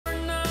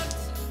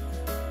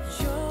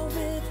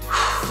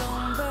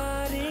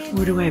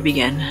Where do I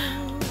begin?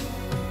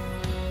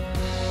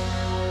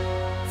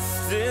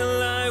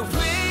 Still I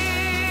wish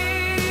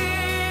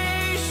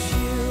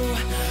you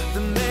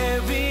the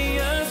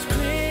merriest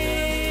Christmas.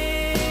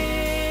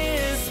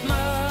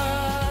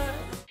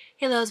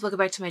 Hey loves, welcome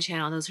back to my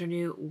channel. Those who are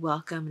new,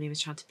 welcome. My name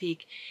is Chanta.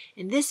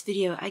 In this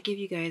video, I give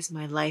you guys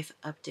my life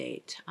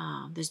update.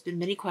 There's been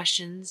many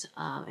questions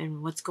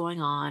and what's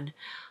going on.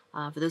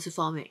 For those who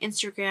follow me on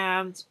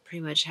Instagram, pretty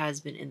much has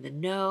been in the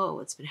know of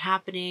what's been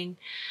happening.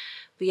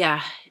 But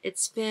yeah,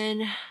 it's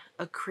been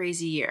a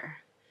crazy year.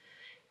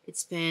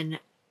 It's been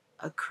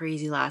a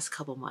crazy last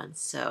couple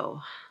months,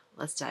 so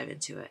let's dive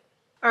into it.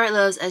 All right,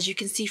 loves, as you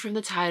can see from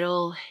the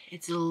title,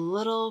 it's a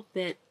little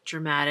bit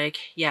dramatic.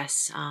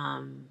 Yes,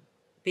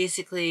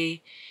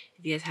 basically,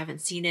 if you guys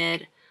haven't seen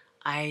it,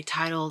 I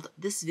titled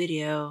this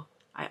video,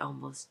 I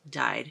Almost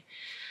Died.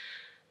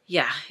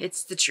 Yeah,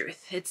 it's the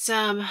truth. It's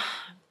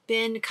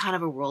been kind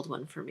of a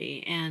whirlwind for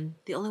me, and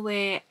the only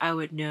way I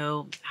would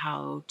know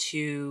how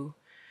to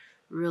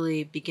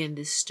really begin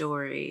this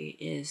story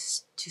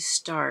is to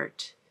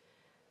start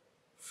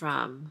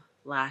from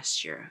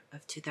last year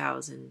of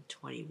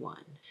 2021.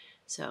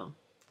 So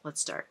let's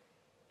start.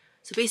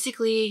 So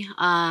basically,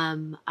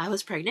 I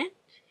was pregnant,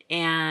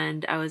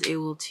 and I was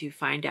able to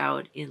find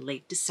out in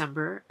late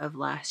December of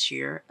last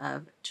year,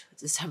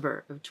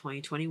 December of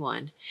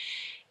 2021.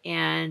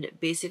 And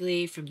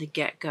basically from the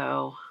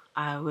get-go,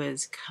 I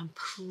was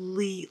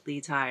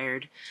completely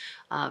tired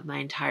of my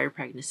entire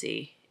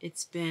pregnancy.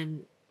 It's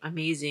been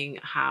amazing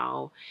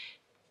how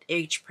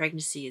each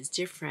pregnancy is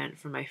different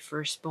from my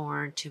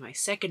firstborn to my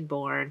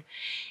secondborn.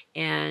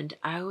 And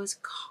I was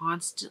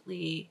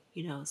constantly,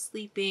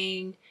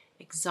 sleeping,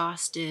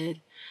 exhausted.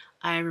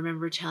 I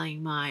remember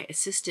telling my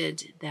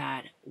assistant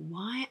that,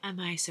 why am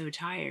I so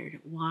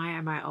tired? Why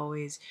am I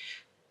always,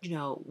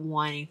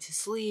 wanting to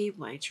sleep,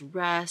 wanting to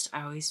rest?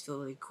 I always feel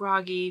really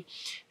groggy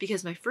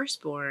because my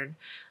firstborn,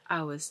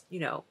 I was,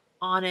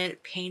 on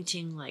it,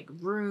 painting like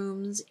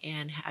rooms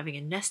and having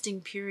a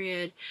nesting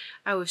period.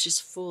 I was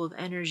just full of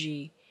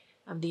energy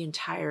the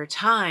entire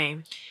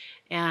time.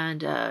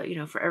 And,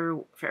 for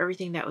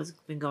everything that was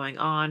been going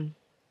on,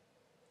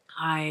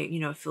 I,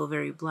 feel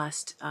very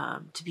blessed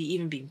to be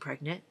even being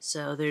pregnant.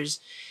 So there's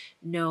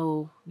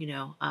no,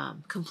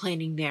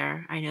 complaining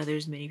there. I know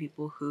there's many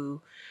people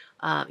who,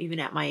 even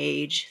at my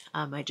age,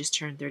 I just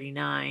turned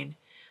 39,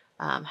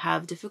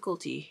 have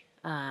difficulty,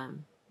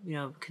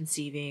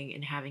 conceiving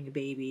and having a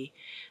baby.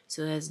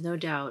 So there's no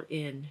doubt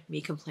in me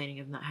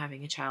complaining of not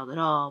having a child at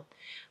all.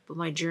 But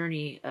my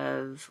journey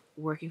of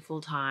working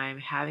full time,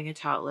 having a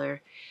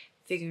toddler,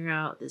 figuring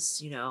out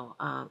this,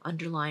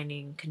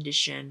 underlying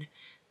condition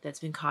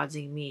that's been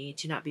causing me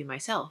to not be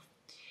myself.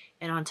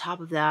 And on top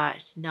of that,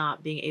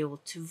 not being able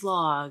to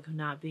vlog,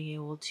 not being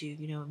able to,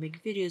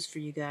 make videos for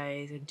you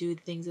guys and do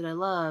the things that I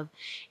love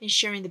and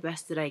sharing the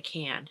best that I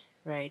can,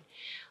 right?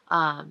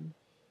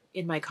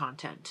 In my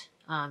content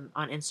on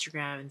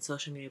Instagram and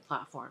social media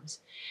platforms.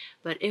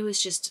 But it was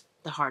just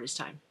the hardest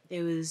time.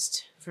 It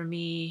was, for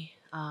me,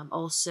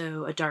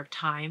 also a dark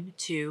time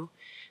too,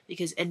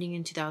 because ending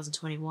in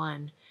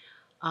 2021,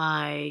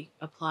 I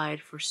applied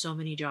for so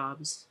many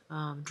jobs,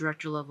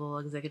 director level,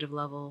 executive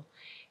level,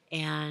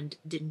 and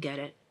didn't get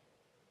it.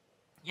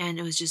 And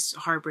it was just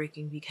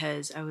heartbreaking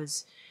because I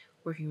was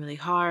working really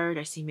hard.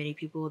 I see many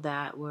people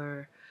that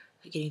were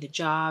getting the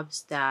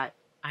jobs that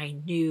I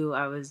knew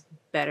I was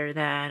better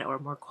than or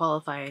more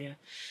qualified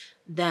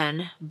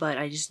than, but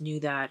I just knew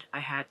that I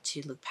had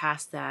to look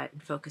past that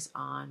and focus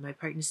on my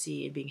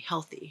pregnancy and being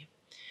healthy.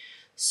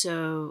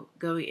 So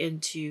going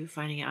into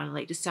finding out in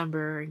late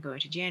December and going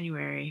to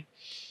January,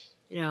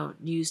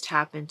 news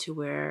happened to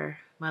where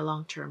my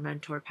long-term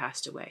mentor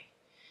passed away.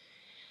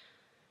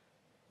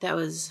 That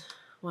was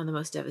one of the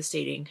most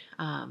devastating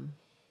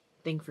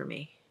thing for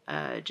me.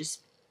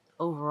 Just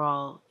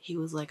overall, he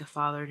was like a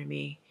father to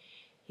me.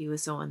 He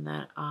was someone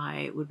that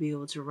I would be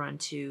able to run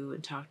to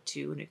and talk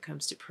to when it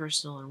comes to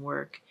personal and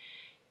work.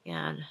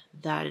 And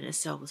that in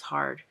itself was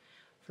hard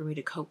for me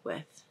to cope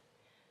with.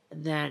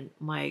 And then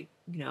my,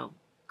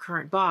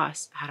 current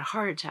boss had a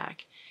heart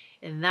attack.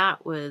 And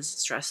that was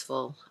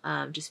stressful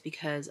just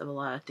because of a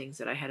lot of things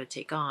that I had to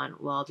take on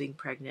while being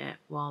pregnant,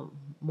 while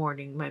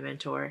mourning my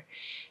mentor.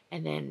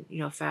 And then,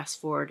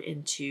 fast forward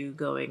into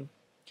going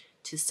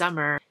to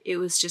summer, it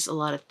was just a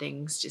lot of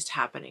things just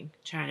happening,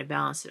 trying to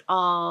balance it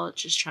all,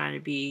 just trying to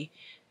be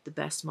the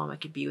best mom I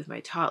could be with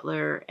my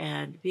toddler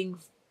and being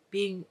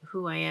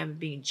who I am,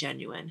 being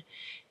genuine.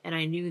 And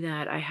I knew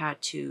that I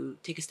had to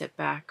take a step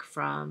back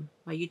from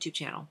my YouTube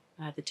channel.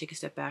 I had to take a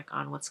step back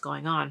on what's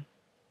going on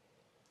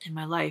in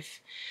my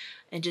life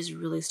and just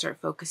really start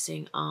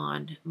focusing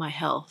on my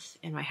health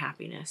and my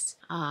happiness.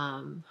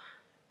 Out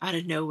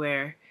of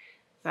nowhere,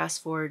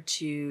 fast forward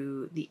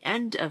to the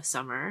end of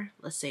summer,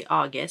 let's say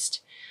August,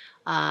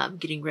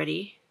 getting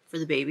ready for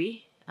the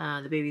baby.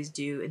 The baby's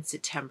due in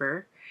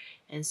September,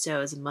 and so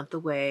it was a month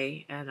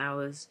away, and I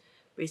was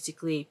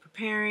basically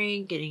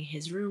preparing, getting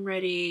his room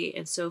ready,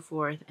 and so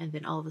forth, and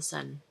then all of a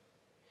sudden,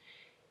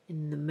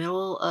 in the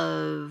middle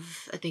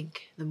of, I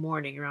think, the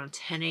morning, around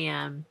 10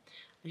 a.m.,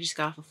 I just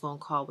got off a phone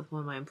call with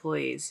one of my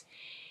employees,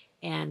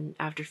 and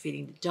after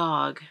feeding the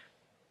dog,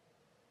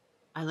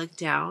 I looked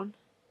down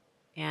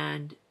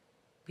and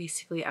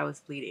basically I was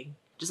bleeding.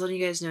 Just letting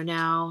you guys know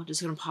now,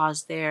 just gonna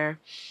pause there.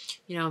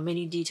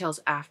 Many details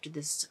after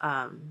this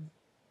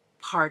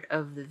part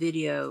of the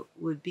video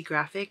would be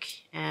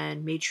graphic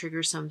and may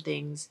trigger some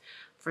things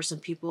for some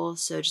people.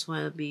 So just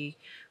want to be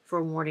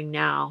forewarning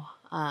now.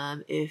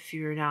 If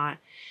you're not,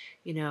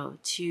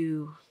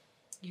 too,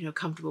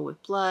 comfortable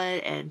with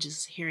blood and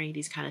just hearing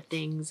these kind of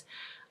things,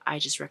 I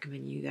just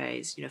recommend you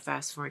guys,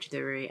 fast forward to the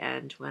very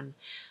end when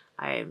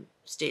I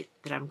state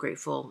that I'm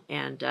grateful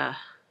and,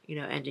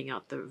 ending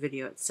out the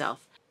video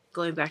itself.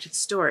 Going back to the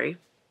story,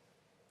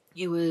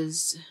 it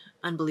was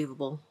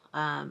unbelievable.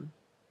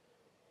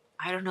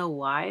 I don't know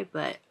why,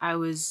 but I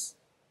was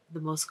the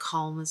most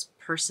calmest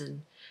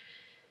person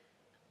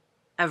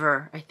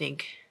ever, I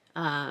think,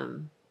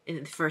 in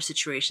the first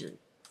situation,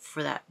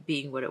 for that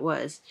being what it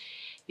was.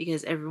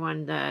 Because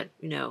everyone that,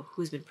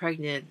 who's been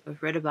pregnant or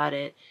read about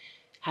it,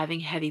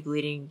 having heavy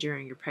bleeding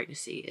during your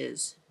pregnancy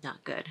is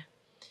not good.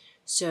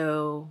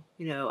 So,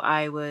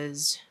 I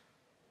was,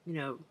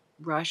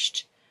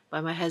 rushed by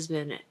my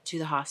husband to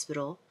the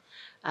hospital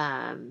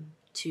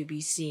to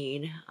be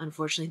seen.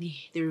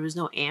 Unfortunately, there was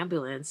no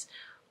ambulance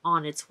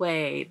on its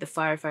way. The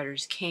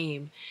firefighters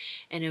came,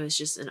 and it was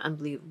just an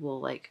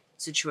unbelievable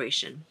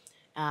situation.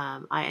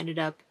 I ended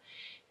up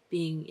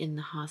being in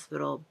the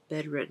hospital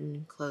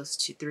bedridden close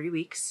to 3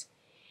 weeks,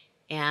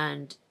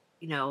 and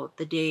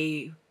the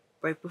day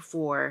right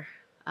before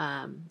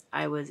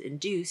I was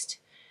induced,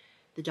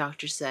 the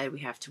doctor said, we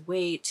have to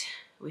wait,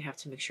 we have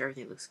to make sure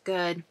everything looks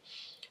good.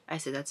 I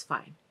said, that's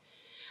fine.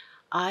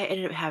 I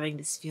ended up having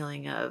this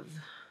feeling of,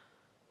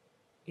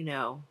 I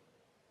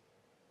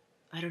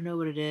don't know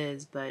what it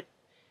is, but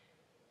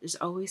there's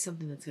always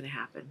something that's going to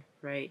happen,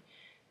 right?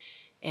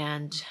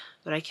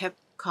 But I kept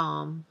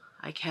calm.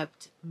 I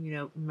kept,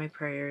 my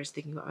prayers,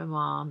 thinking about my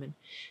mom and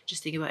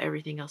just thinking about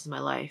everything else in my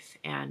life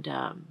and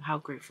how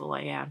grateful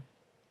I am.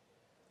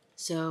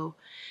 So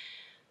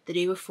the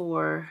day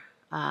before,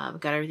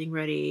 got everything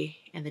ready,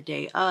 and the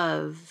day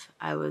of,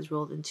 I was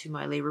rolled into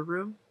my labor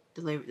room,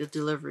 the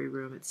delivery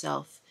room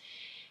itself.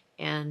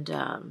 And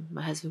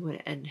my husband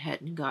went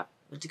ahead and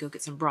went to go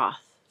get some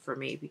broth for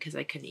me because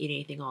I couldn't eat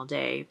anything all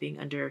day, being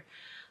under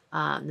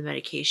the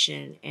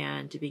medication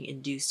and being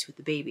induced with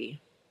the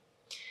baby.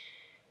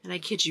 And I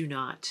kid you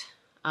not,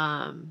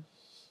 I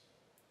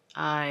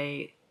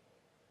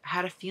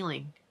had a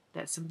feeling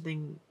that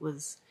something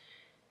was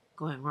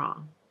going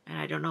wrong. And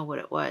I don't know what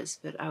it was,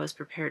 but I was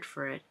prepared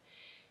for it.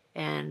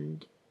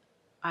 And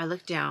I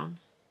looked down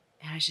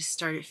and I just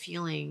started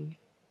feeling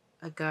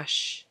a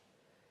gush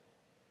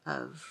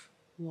of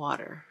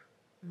water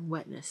and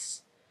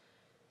wetness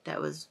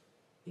that was,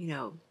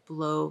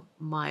 below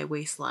my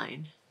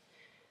waistline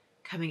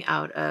coming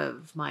out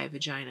of my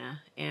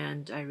vagina.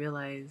 And I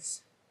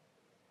realized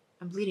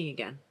I'm bleeding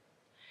again.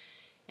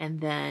 And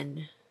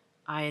then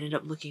I ended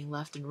up looking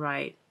left and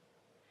right,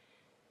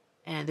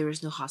 and there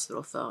was no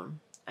hospital phone.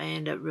 I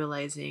ended up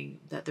realizing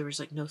that there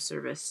was no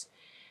service,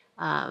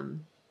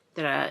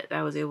 that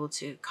I was able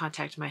to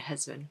contact my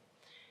husband.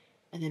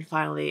 And then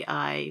finally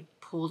I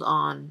pulled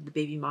on the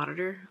baby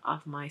monitor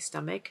off my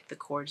stomach, the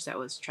cords that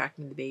was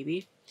tracking the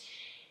baby,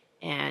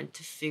 and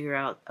to figure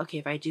out, okay,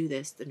 if I do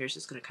this, the nurse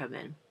is going to come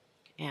in.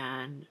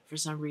 And for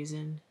some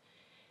reason,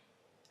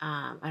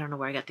 I don't know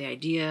where I got the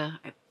idea,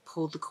 I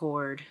pulled the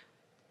cord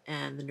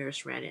and the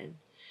nurse ran in.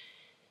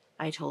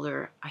 I told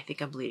her, I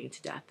think I'm bleeding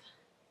to death.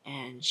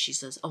 And she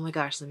says, oh my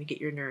gosh, let me get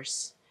your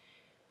nurse.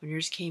 The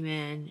nurse came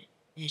in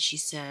and she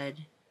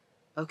said,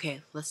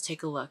 okay, let's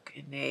take a look.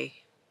 And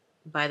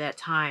by that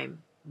time,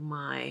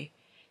 my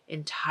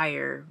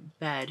entire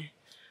bed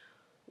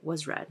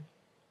was red.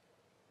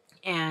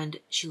 And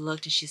she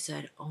looked and she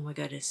said, oh my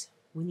goodness,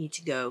 we need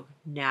to go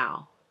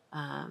now.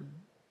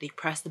 They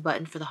pressed the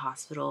button for the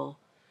hospital.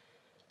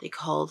 They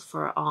called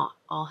for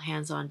all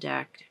hands on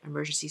deck,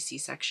 emergency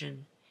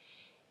C-section.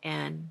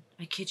 And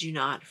I kid you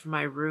not, from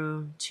my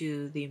room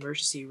to the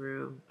emergency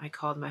room, I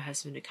called my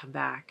husband to come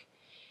back.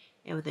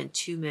 And within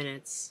 2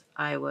 minutes,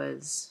 I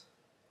was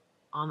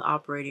on the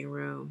operating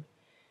room.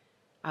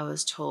 I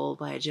was told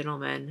by a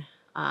gentleman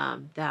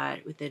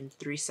that within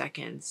 3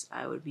 seconds,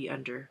 I would be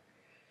under.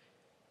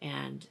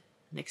 And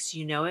next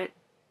you know it,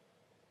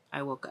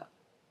 I woke up.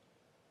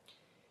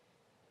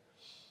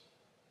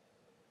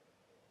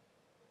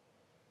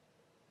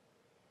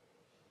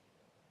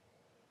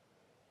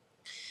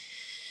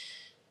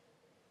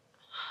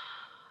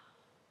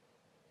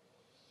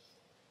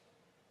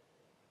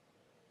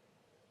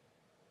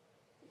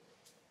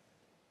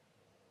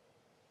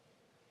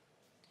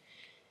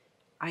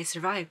 I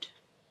survived.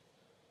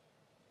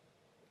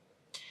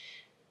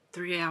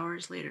 3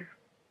 hours later.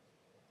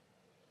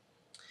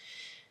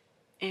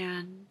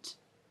 And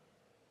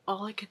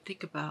all I could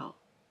think about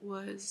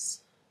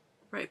was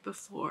right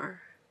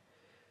before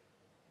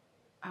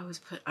I was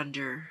put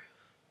under.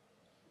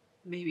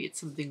 Maybe it's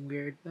something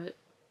weird, but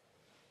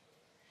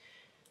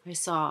I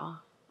saw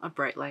a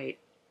bright light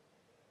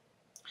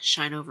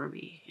shine over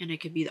me. And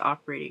it could be the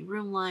operating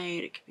room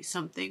light, it could be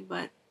something,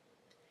 but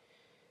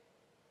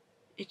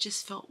it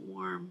just felt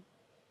warm.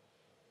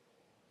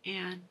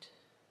 And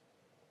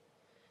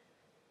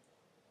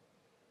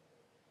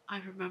I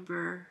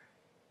remember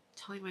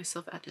telling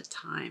myself at the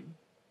time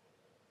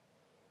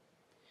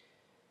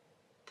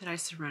that I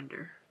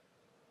surrender,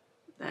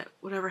 that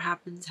whatever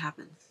happens,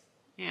 happens.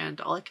 And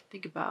all I could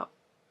think about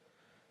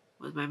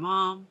was my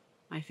mom,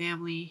 my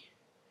family,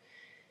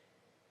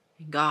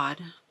 and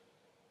God.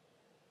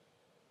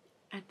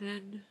 And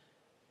then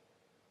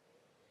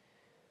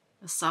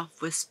a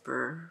soft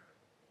whisper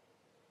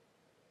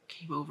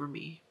came over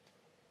me.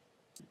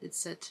 It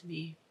said to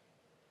me,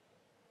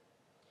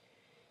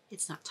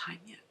 "It's not time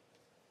yet."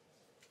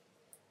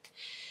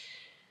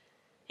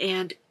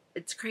 And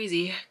it's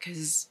crazy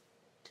because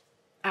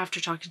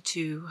after talking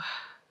to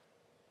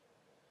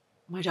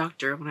my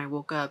doctor, when I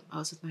woke up, I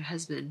was with my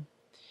husband.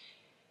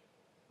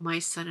 My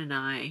son and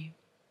I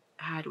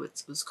had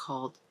what was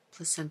called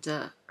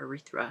placenta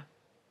urethra,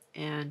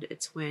 and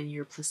it's when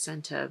your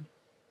placenta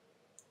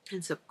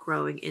ends up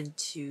growing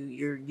into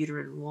your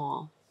uterine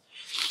wall.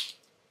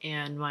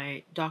 And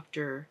my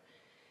doctor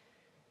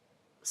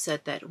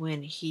said that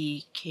when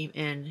he came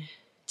in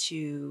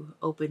to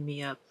open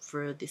me up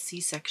for the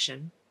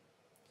C-section,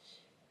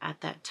 at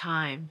that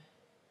time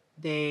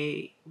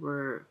they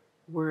were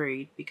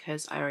worried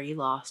because I already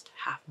lost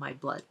half my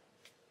blood.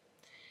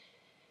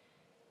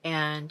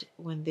 And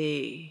when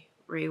they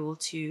were able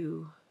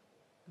to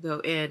go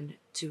in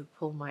to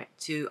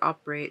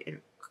operate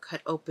and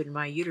cut open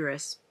my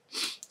uterus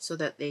so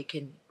that they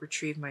can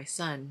retrieve my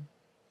son,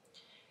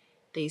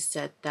 they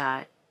said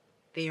that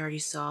they already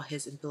saw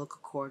his umbilical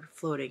cord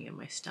floating in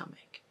my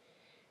stomach,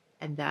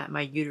 and that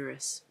my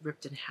uterus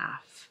ripped in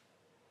half,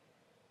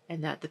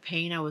 and that the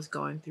pain I was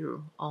going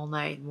through all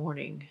night and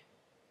morning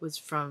was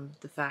from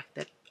the fact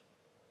that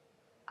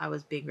I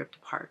was being ripped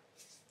apart.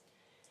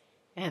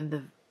 And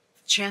the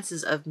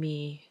chances of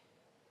me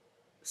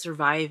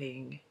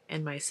surviving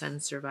and my son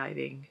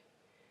surviving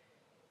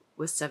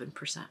was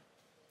 7%.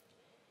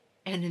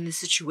 And in this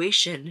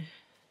situation,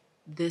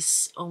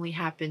 this only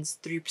happens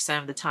 3%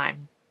 of the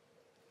time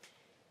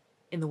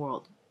in the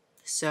world.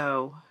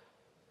 So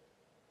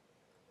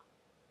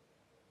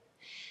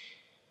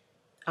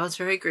I was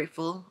very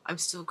grateful. I'm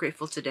still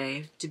grateful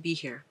today to be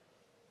here.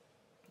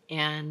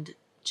 And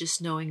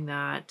just knowing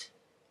that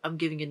I'm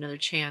giving another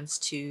chance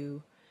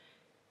to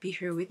be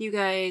here with you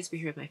guys, be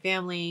here with my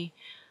family.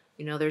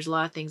 You know, there's a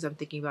lot of things I'm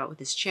thinking about with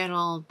this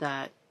channel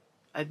that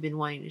I've been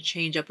wanting to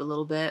change up a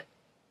little bit,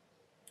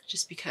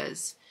 just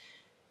because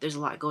there's a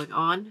lot going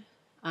on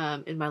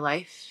in my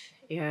life,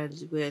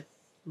 and with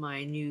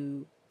my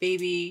new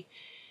baby,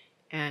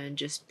 and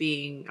just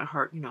being a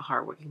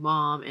hardworking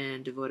mom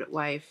and devoted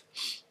wife,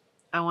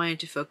 I wanted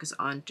to focus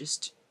on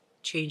just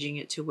changing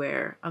it to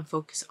where I'm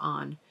focused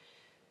on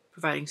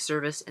providing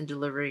service and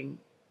delivering,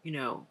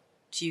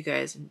 to you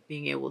guys, and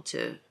being able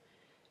to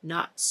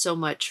not so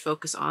much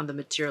focus on the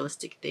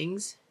materialistic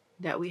things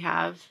that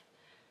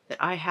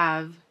I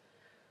have,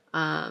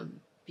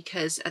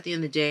 because at the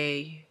end of the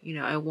day,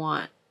 I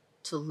want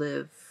to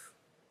live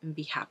and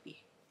be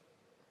happy.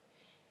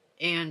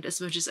 And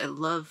as much as I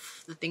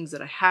love the things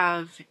that I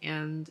have,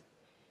 and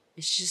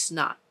it's just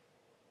not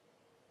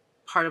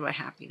part of my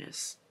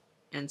happiness.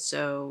 And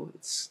so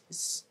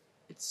it's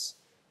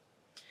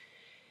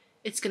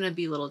gonna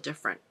be a little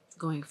different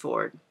going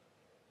forward.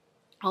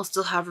 I'll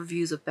still have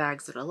reviews of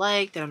bags that I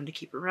like, that I'm gonna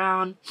keep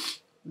around,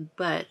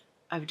 but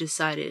I've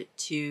decided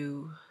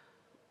to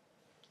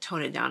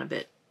tone it down a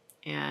bit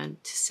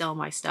and to sell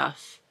my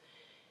stuff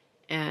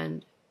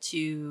and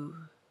to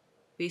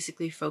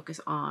basically focus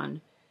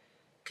on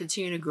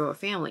continuing to grow a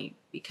family.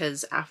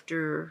 Because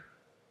after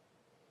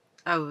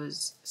I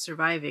was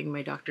surviving,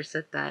 my doctor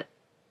said that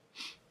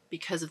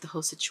because of the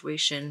whole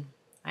situation,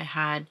 I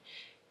had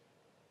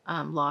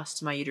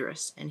lost my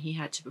uterus, and he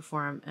had to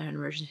perform an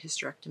emergency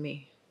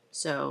hysterectomy.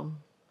 So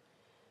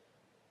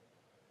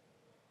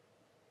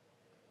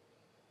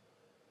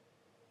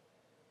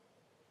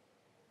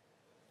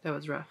that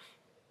was rough.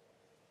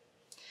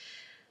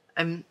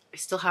 I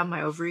still have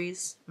my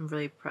ovaries. I'm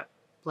really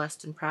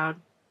blessed and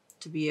proud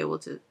to be able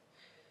to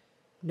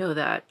know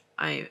that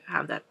I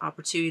have that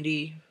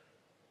opportunity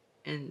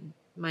and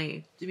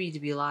to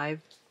be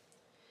alive.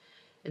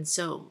 And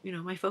so,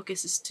 my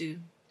focus is to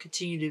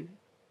continue to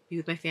be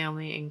with my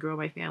family and grow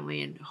my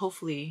family, and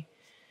hopefully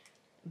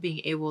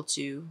being able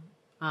to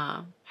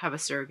have a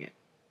surrogate.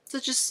 So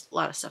just a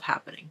lot of stuff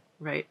happening,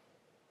 right?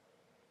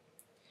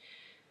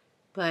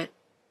 But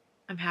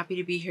I'm happy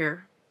to be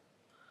here.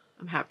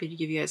 I'm happy to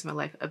give you guys my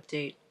life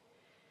update,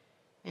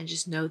 and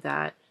just know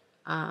that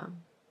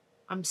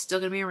I'm still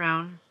going to be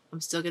around. I'm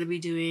still going to be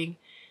doing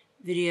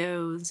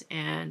videos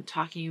and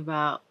talking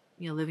about,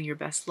 living your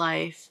best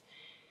life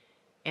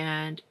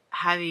and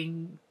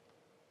having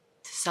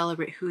to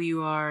celebrate who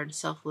you are, and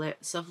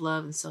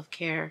self-love and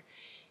self-care,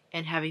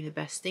 and having the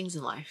best things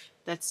in life.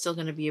 That's still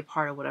going to be a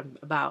part of what I'm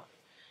about.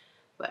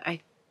 But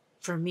I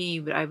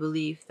believe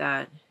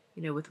that,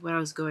 with what I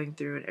was going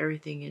through and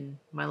everything in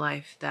my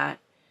life, that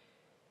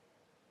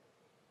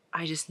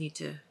I just need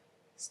to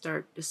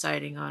start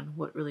deciding on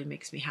what really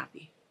makes me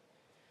happy.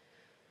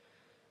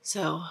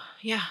 So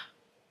yeah,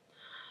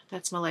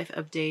 that's my life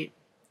update.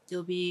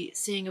 You'll be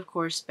seeing, of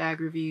course, bag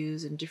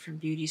reviews and different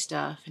beauty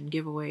stuff and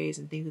giveaways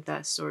and things of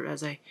that sort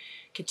as I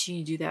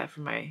continue to do that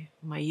for my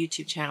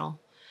YouTube channel.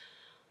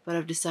 But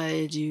I've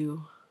decided to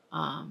do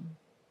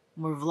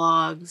more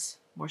vlogs,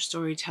 more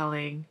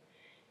storytelling,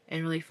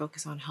 and really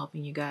focus on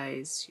helping you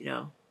guys,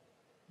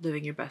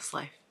 living your best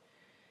life,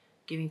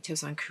 giving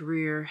tips on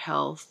career,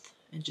 health,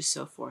 and just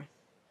so forth.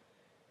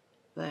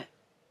 But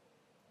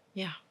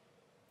yeah,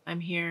 I'm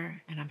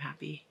here and I'm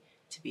happy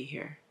to be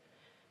here.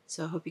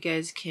 So I hope you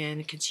guys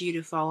can continue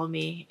to follow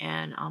me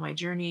and on my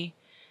journey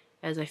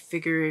as I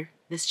figure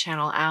this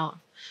channel out.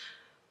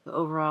 But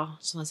overall,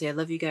 just want to say I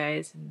love you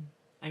guys and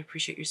I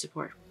appreciate your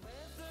support.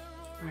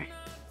 All right.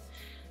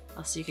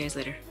 I'll see you guys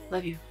later.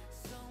 Love you.